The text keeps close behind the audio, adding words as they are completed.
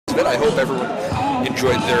I hope everyone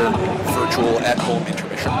enjoyed their virtual at-home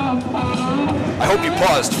intermission. I hope you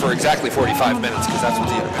paused for exactly 45 minutes because that's what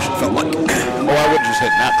the intermission felt like. Oh, I would just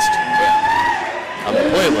hit next. Yeah. On the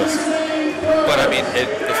playlist. But I mean, if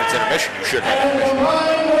it's intermission, you should have intermission.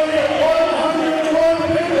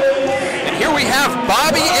 And here we have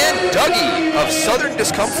Bobby and Dougie of Southern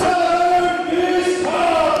Discomfort.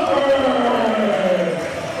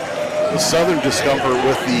 The Southern Discomfort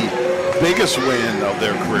with the biggest win of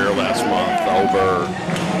their career last month over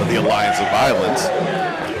the Alliance of Violence.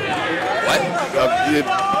 What?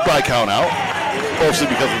 By count out, mostly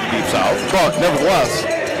because of the Deep South, but nevertheless,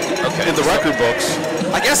 okay. In the record books.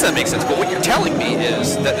 I guess that makes sense, but what you're telling me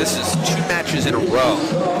is that this is 2 matches in a row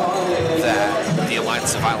that the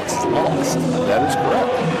Alliance of Violence has lost. That is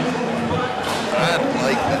correct. I don't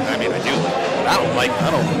like that. I mean, I do like it, but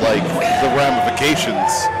I don't like the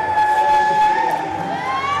ramifications.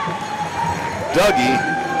 Dougie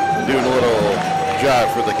doing a little jive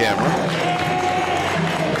for the camera.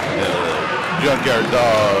 Junkyard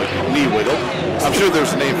Dog knee wiggle. I'm sure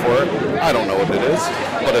there's a name for it. I don't know what it is,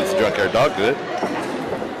 but it's Junkyard Dog did it.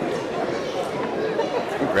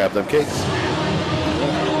 Grab them cakes.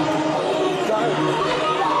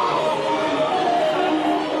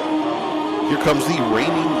 Here comes the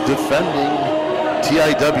reigning, defending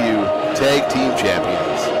TIW Tag Team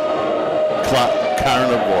Champions,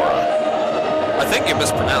 Carnivora. I think you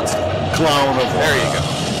mispronounced it. Clownivora. There you go.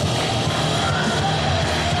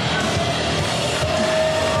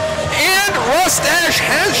 And Russtache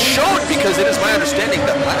has shown, because it is my understanding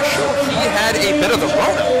that last show he had a bit of the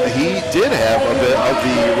Rona. He did have a bit of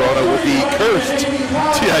the Rona with the cursed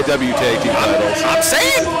TIW Tag Team titles. I'm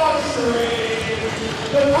saying.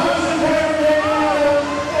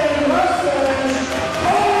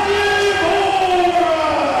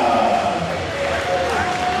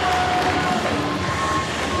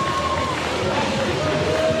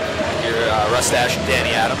 Russtache and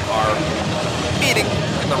Danny Atom are meeting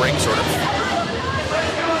in the ring, sort of.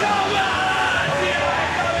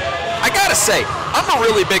 I gotta say, I'm a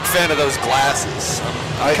really big fan of those glasses.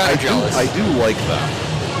 I'm kind of jealous. I do like them.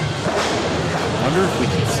 I wonder if we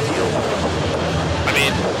can steal them. I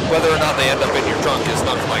mean, whether or not they end up in your trunk is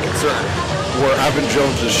none of my concern. Where Evan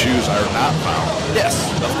Jones's shoes are not found. Yes,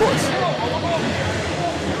 of course.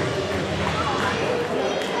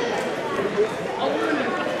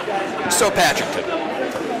 So, Patchington,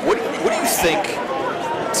 what do you think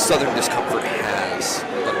Southern Discomfort has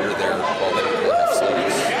under their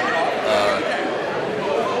sleeves?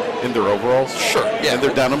 In their overalls? Sure. Yeah. In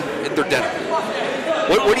their denim? In their denim.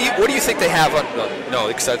 What do you think they have on? No,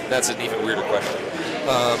 because that's an even weirder question.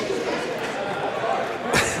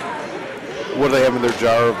 What do they have in their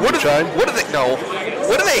jar of moonshine? What do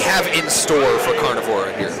they have in store for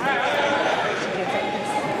Carnivora here?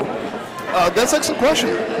 That's an excellent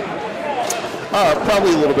question.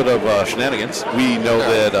 Probably a little bit of shenanigans. We know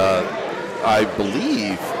that I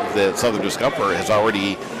believe that Southern Discomfort has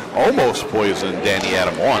already almost poisoned Danny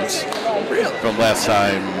Atom once. Really? From last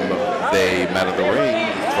time they met in the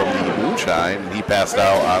ring from the moonshine, he passed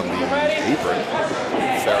out on the apron.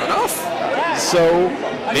 Fair enough. So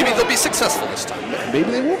maybe they'll be successful this time.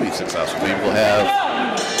 Maybe they will be successful. Maybe we'll have.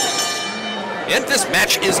 And this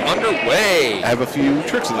match is underway. Have a few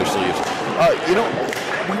tricks in their sleeves.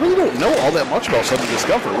 We really don't know all that much about Southern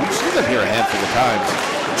Discomfort. We've seen them here a handful of times.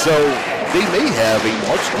 So they may have a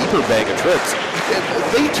much deeper bag of tricks.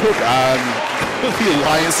 They took on the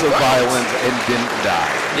Alliance of Violence and didn't die.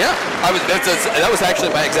 Yeah, that was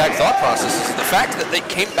actually my exact thought process. Is the fact that they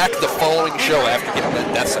came back the following show after getting that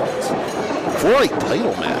death sentence. For a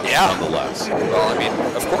title match, nonetheless. Well, I mean,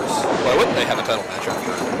 of course. Why wouldn't they have a title match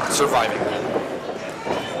after surviving that?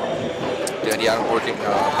 Danny Atom working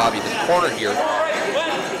Bobby to the corner here.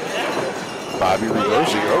 Bobby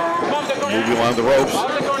reversing, moving along the ropes.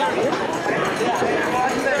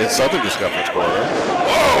 It's Southern Discomfort's corner.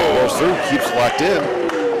 Whoa! Goes through, keeps locked in.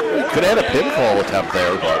 Could have had a pinfall attempt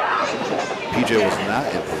there, but PJ was not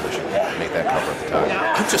in position to make that cover at the time.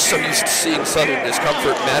 I'm just so used to seeing Southern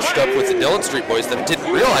Discomfort matched up with the Dillon Street Boys that I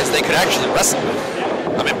didn't realize they could actually wrestle.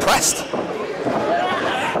 I'm impressed.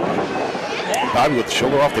 Bobby with the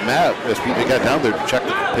shoulder off the mat as PJ got down there to check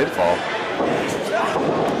the pinfall.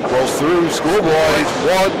 Rolls through, schoolboy,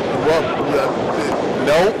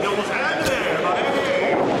 nope.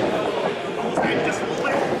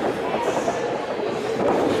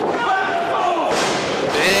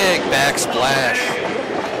 Big back splash.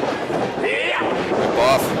 Whip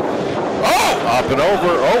off. Oh! Up and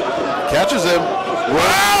over. Oh, catches him.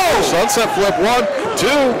 Wow! Sunset flip, 1, 2.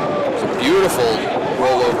 It's a beautiful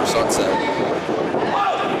rollover sunset.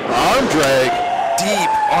 Arm drag.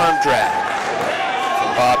 Deep arm drag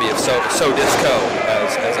from Bobby of So Disco,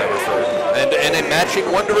 as I referred. And a matching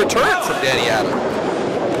one to return from Danny Adam.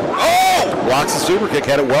 Oh! Blocks the super kick,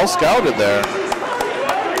 had it well scouted there.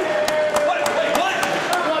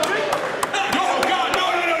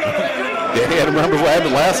 Danny Adam, remember what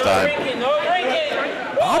happened last time.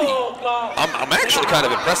 Bobby, I'm actually kind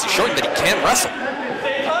of impressed. He's showing that he can wrestle.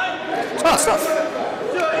 It's good stuff.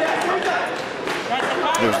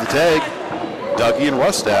 There's the tag. Dougie and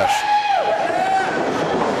Russtache.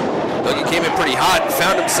 Dougie came in pretty hot and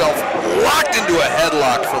found himself locked into a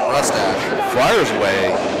headlock from Russtache. Fires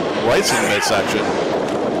away, right in the midsection.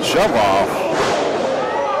 Shove off.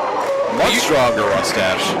 Much stronger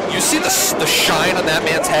Russtache. You see the shine on that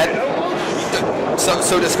man's head?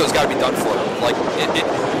 So Disco's got to be done for. Like,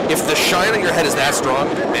 if the shine on your head is that strong,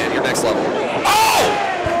 man, you're next level. Oh!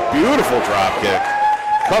 Beautiful drop kick.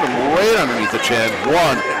 Cut him right underneath the chin.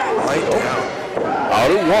 One. Right down.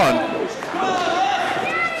 Out at one.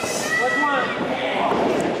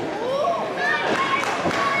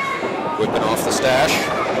 Whipping off the stash.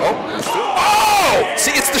 Oh!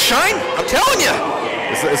 See, it's the shine. I'm telling you.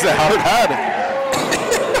 It's the hard head.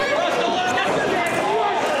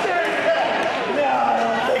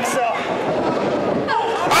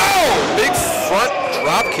 Oh! Big front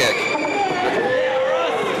drop kick.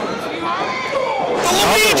 The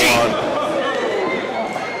Luigi.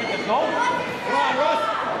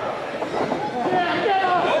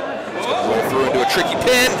 Roll through into a tricky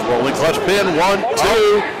pin. Rolling clutch pin. 1, 2.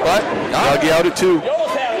 But Dougie out at 2.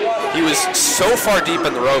 He was so far deep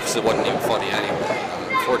in the ropes it wasn't even funny anyway.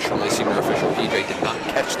 Unfortunately, senior official PJ did not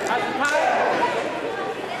catch that.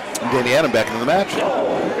 And Danny Adam back into the match.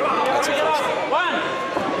 That's unfortunate. 1,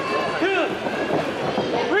 2,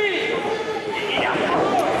 3.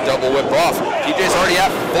 Double whip off. PJ's already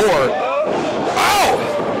at 4. Oh!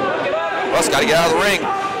 Russ got to get out of the ring.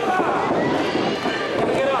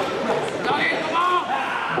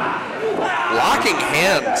 Locking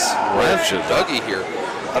hands with Dougie here.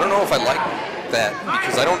 I don't know if I like that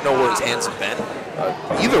because I don't know where his hands have been.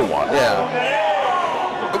 Either one.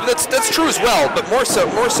 Yeah. But that's true as well, but more so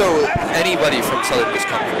anybody from Southern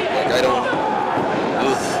Discomfort. Like I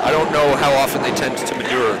don't know how often they tend to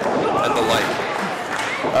manure and the like.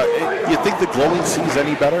 You think the glowing sea is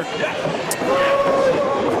any better?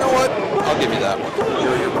 You know what? I'll give you that one.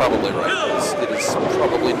 You're probably right. It is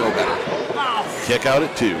probably no better. Kick out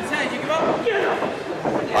at 2.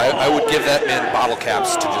 I would give that man bottle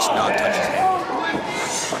caps to just not touch his hand.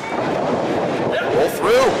 Roll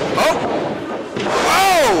through. Oh!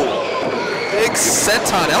 Whoa! Big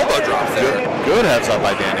senton elbow drop there. Good heads up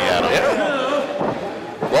by Danny Adam.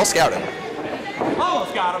 Yeah. Well scouted.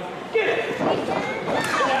 Almost got him.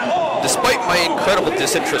 Despite my incredible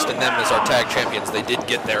disinterest in them as our tag champions, they did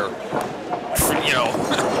get there, you know,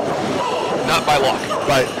 not by luck.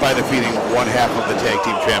 By defeating one half of the tag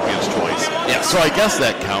team champions twice. Yes. So I guess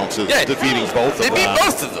that counts as defeating both of them. They beat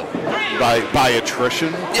both of them. By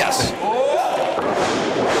attrition? Yes.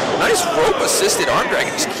 Nice rope-assisted arm drag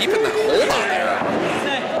and just keeping that hold on there.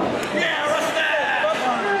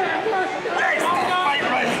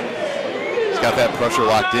 He's got that pressure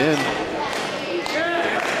locked in.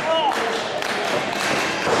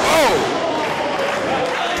 Oh!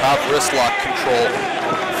 Top wrist lock control.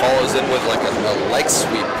 Follows in with like a leg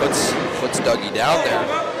sweep, puts Dougie down there.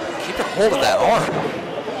 Keeping hold of that arm.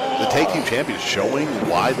 The tag team champions showing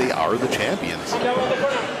why they are the champions.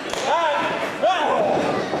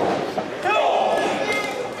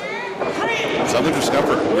 Southern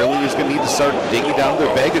Discomfort really is going to need to start digging down their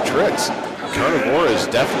bag of tricks. Carnivora is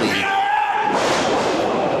definitely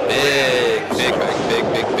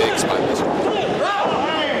big spine buster.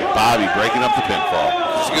 Bobby breaking up the pinfall.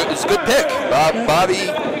 It's a good pick. Bobby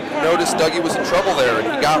noticed Dougie was in trouble there, and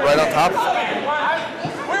he got right on top of him.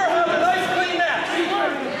 We're having a nice clean match.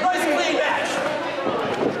 Nice clean match.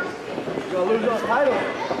 You're gonna lose those titles.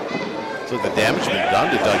 So the damage been done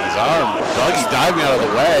to Dougie's arm. Dougie diving out of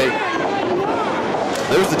the way.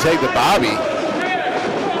 There's the tag to Bobby.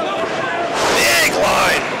 Big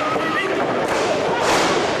line.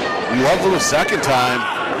 We love them a second time.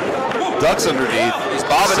 Ducks underneath. He's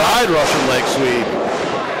bobbing side Russian leg sweep.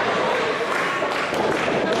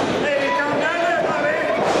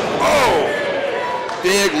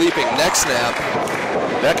 Big leaping neck snap.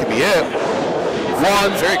 That could be it.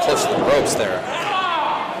 One very close to the ropes there.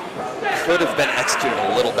 Could have been executed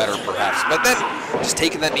a little better perhaps, but then just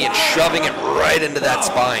taking that knee and shoving it right into that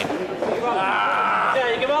spine.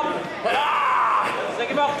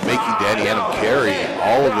 Making Danny Adam carry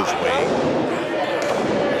all of his weight.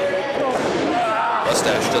 Russ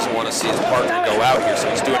Russtache doesn't want to see his partner go out here, so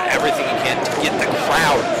he's doing everything he can to get the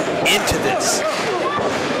crowd into this.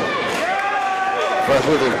 But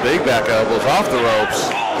with those big back elbows off the ropes.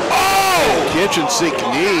 Oh! Kitchen sink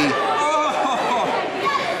knee.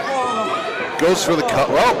 Goes for the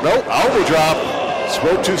cover. Oh, no, elbow drop.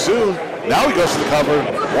 Spoke too soon. Now he goes for the cover.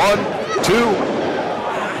 1, 2.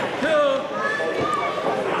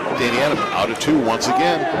 Danny Adam out of 2 once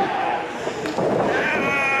again.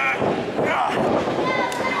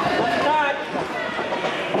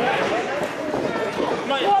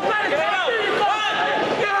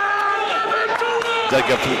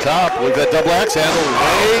 Dougie up to the top. Look at that double axe handle.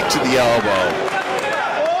 Right to the elbow.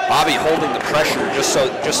 Bobby holding the pressure just so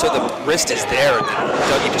the wrist is there, and then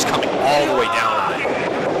Dougie just coming all the way down on it.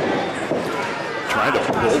 Trying to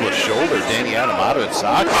pull the shoulder. Danny Adam out of it.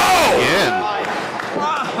 Sock again.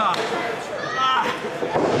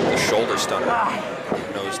 The shoulder stunner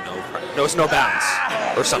knows no bounds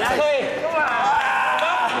or something.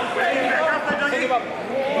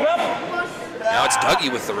 Now it's Dougie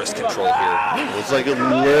with the wrist control here. Looks like a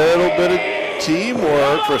little bit of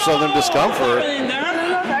teamwork for Southern Discomfort.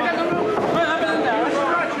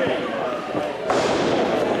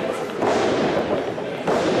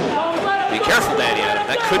 Be careful, Danny Adam.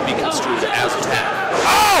 That could be construed as a tap.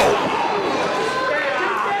 Oh!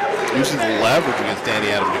 Using the leverage against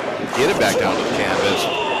Danny Adam to get it back down to the canvas.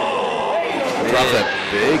 Drop that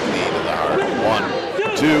big knee to the heart.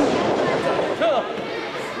 1, 2.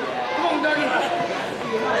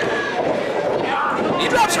 Knee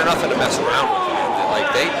drops are nothing to mess around with.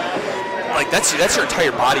 That's your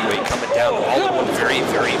entire body weight coming down all at one very,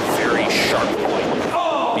 very, very sharp point.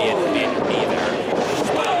 Being knee there.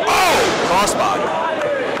 Oh! Crossbody.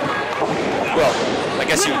 Well, I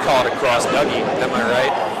guess you would call it a cross Dougie. Am I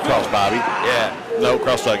right? Cross Bobby? Yeah. No,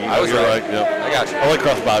 cross Dougie. I was You're right. right. Yep. I got you. I like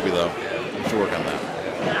cross Bobby though. You should work on that.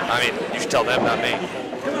 I mean, you should tell them, not me.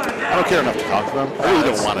 I don't care enough to talk to them. I really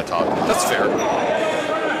don't want to talk to them. That's fair.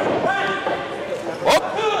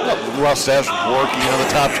 Russtache working on the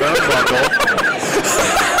top turnbuckle.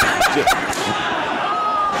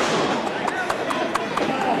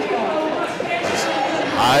 Just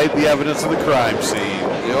hide the evidence of the crime scene.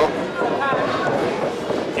 Yep.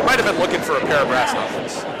 He might have been looking for a pair of brass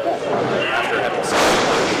knuckles after having seen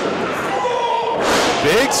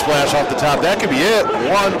big splash off the top. That could be it. 1,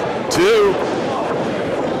 2.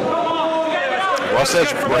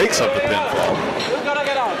 Russtache breaks up the pinfall.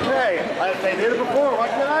 Hey, they did it before. Why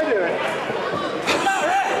can't I do it?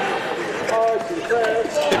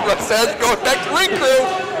 Russtache going back to ring crew.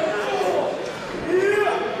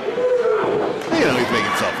 You know, he's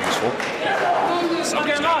making himself useful.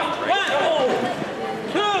 Somebody's got it, right? 1,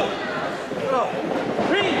 2,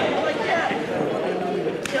 3.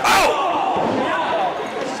 Oh!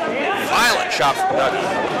 Violent shot from Dougie.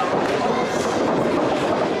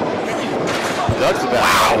 Ducks the back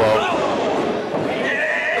elbow.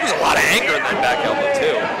 There was a lot of anger in that back elbow,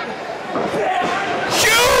 too.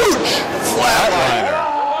 Huge flatliner.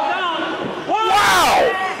 Wow!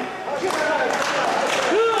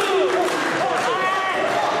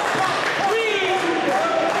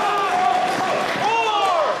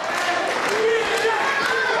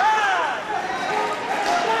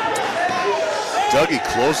 Dougie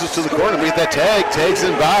closest to the corner. Make that tag. Takes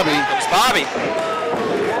in Bobby. Comes Bobby.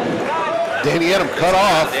 Danny Adam cut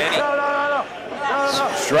off. Danny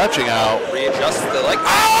Stretching out. readjusts the leg.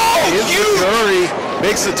 Oh! Huge! Curry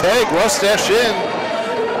makes the tag. Russtache in.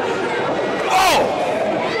 Oh!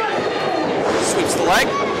 Sweeps the leg.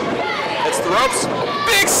 Hits the ropes.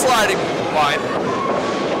 Big sliding line.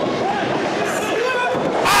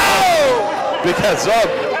 Oh! Big heads up.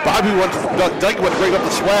 Bobby went to, Dougie went to break up the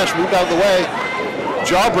splash. Moved out of the way.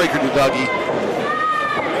 Jawbreaker to Dougie.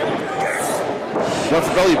 Went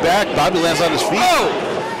for belly back. Bobby lands on his feet. Oh!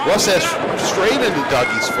 Russtache straight into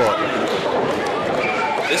Dougie's foot.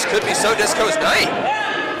 This could be So Disco's night.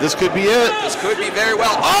 This could be it. This could be very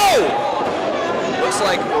well. Oh! Looks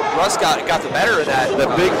like Russ got the better of that. The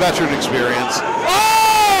big veteran experience.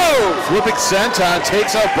 Oh! Flipping senton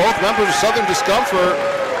takes out both members of Southern Discomfort.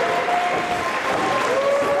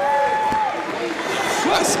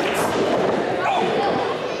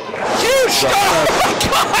 Huge shot! Oh my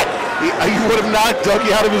God! You would have knocked Dougie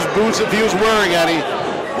out of his boots if he was wearing any.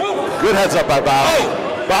 Good heads up by Bobby.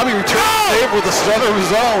 Oh. Bobby returns the save with a stunner of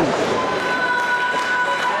his own.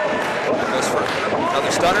 Goes for another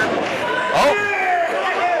stunner. Oh!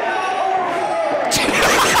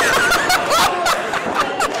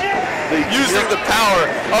 Using the power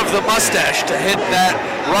of the mustache to hit that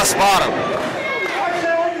Russ bottom.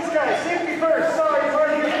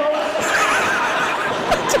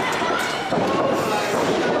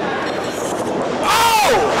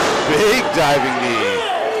 Big diving knee.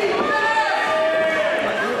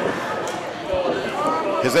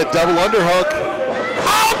 Is that double underhook?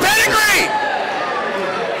 Oh, pedigree!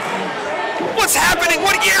 What's happening?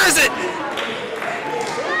 What year is it?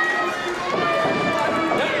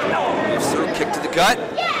 Through kick to the gut.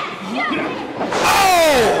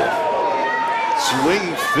 Oh!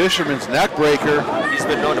 Swinging fisherman's neck breaker. He's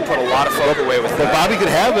been known to put a lot of folk away with But that. Bobby could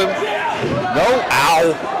have him. No.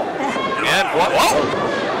 Ow. And what? Whoa!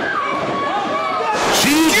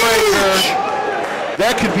 Cheese breaker.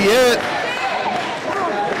 That could be it.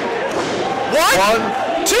 One,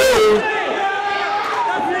 two.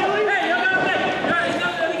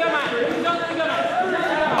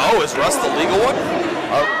 Oh, is Russ the legal one?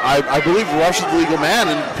 I believe Rush is the legal man,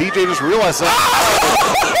 and PJ just realized that.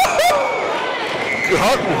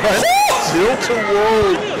 Gut wrench,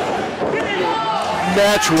 tilt-a-whirl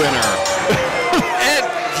match winner. And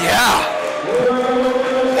yeah.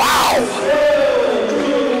 Wow.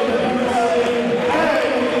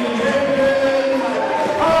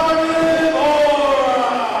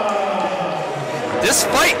 This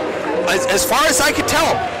fight, as far as I could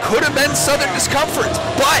tell, could have been Southern Discomfort,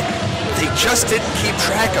 but they just didn't keep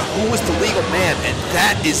track of who was the legal man, and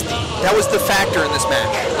that was the factor in this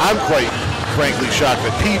match. I'm quite frankly shocked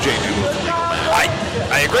that PJ knew who was the legal man.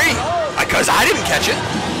 I agree, because I didn't catch it.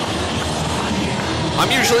 I'm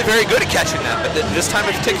usually very good at catching that, but this time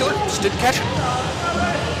in particular, just didn't catch it.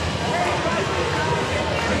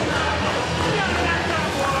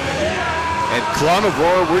 And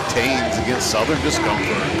Carnivora retains against Southern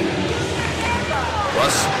Discomfort.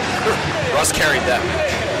 Russ carried that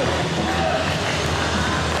match.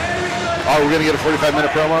 Oh, we're going to get a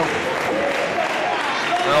 45-minute promo?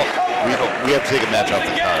 Well, We have to take a match off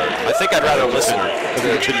the card. I think I'd rather listen to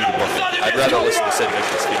continue the book. I'd rather listen to Sid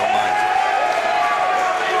Vicious, if you don't mind.